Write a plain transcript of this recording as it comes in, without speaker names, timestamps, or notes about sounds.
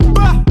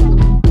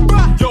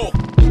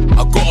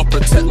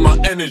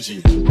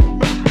energy.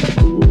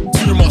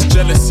 Too much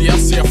jealousy, I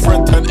see a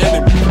friend turn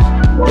enemy.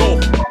 Yo,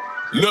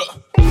 look,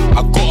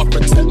 I gotta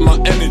protect my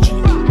energy.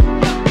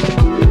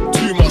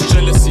 Too much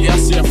jealousy, I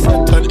see a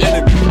friend turn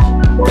enemy.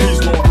 Please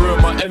don't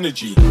ruin my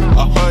energy.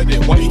 I heard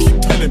it, why you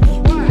keep telling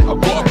me? I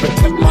gotta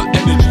protect my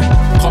energy.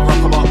 Can't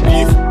rap about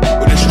beef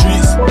with the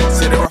streets.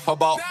 Say they rap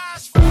about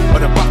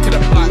on the back of the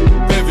black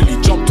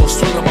Beverly jumped off,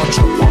 swinging my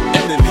chopper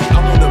enemy.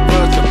 I'm on the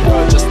verge of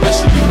purge,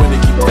 especially when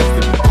they keep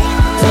testing me.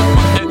 Protect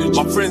my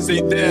energy. My friends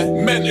ain't there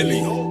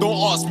mentally. Don't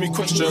ask me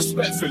questions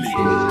respectfully,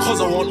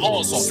 cause I won't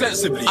answer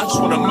sensibly. I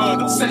just wanna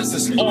murder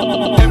senselessly.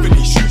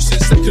 Heavily, shoots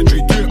it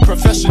secondary, do it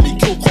professionally.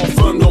 Kill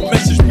confirm, don't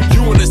message me.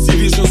 You wanna see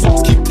these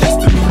results, keep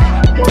testing me.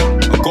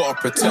 I gotta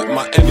protect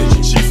my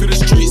energy. She for the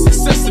streets,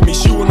 it's sesame.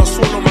 She wanna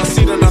swallow my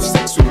seed and have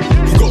sex with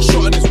me. He got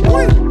shot in his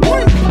boy.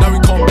 Now he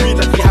can't breathe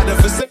like he had a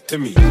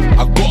vasectomy.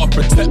 I gotta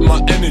protect my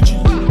energy.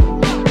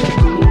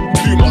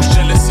 Too much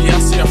jealousy, I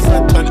see a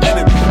friend turn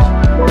enemy.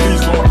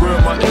 Please don't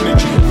ruin my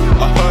energy.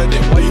 I heard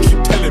it, why you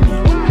keep telling me?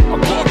 I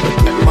gotta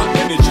protect my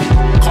energy.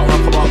 Can't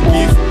rap about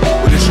beef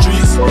with the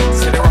streets.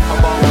 Say they rap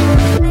about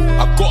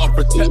I gotta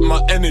protect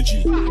my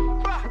energy.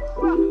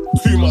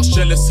 Too much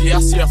jealousy, I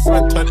see a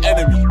friend turn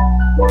enemy.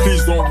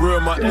 Please don't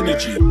ruin my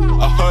energy.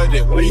 I heard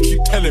it, why you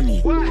keep telling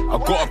me? I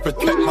gotta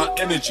protect my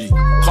energy.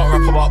 Can't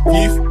rap about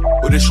beef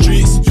with the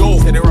streets. Yo,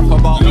 say they rap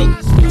about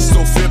look.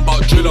 Still think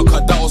about Driller,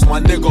 cause that was my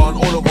nigga, and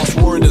all of us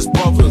warring as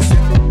brothers.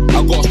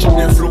 I got a strong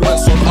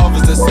influence on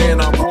others. They're saying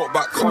I brought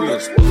back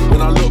colours.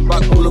 When I look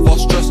back, all of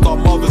us stressed our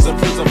mothers in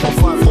prison for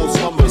 5 whole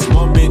summers.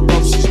 Mum ain't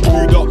dumb, she's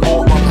screwed up.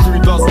 Know what my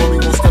crew does when we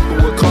gon' step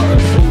in with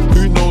cutters.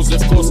 Who knows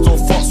if God still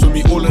fucks with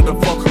me? All of the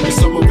fuckery,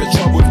 some of it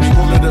troubled me.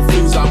 All of the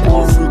things I'm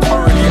going through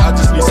currently, I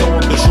just need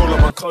someone to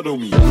shoulder my cuddle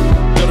me.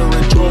 Gotta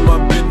enjoy,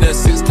 man, been there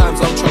 6 times.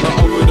 I'm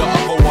tryna over the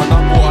other one. I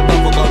bought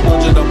another gun,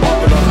 dodging the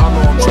bubble. I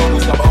know I'm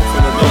troubles, I'm out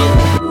for the night.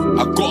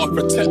 I gotta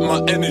protect my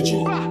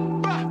energy.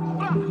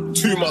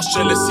 Too much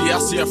jealousy, I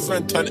see a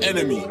friend turn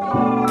enemy.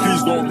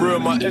 Please don't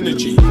ruin my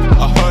energy.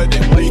 I heard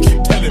it, why you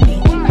keep telling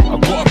me? I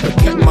gotta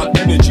protect my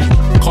energy.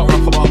 Can't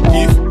rap about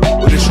beef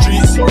with the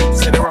streets.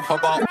 Say they rap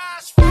about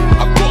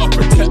I gotta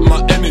protect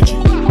my energy.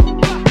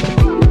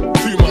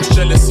 Too much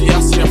jealousy, I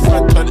see a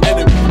friend turn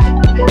enemy.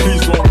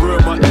 Please don't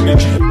ruin my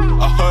energy.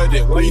 I heard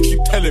it, why you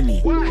keep telling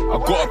me? I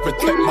gotta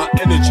protect my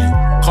energy.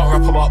 Can't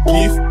rap about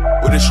beef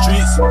with the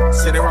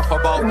streets. Say they rap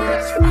about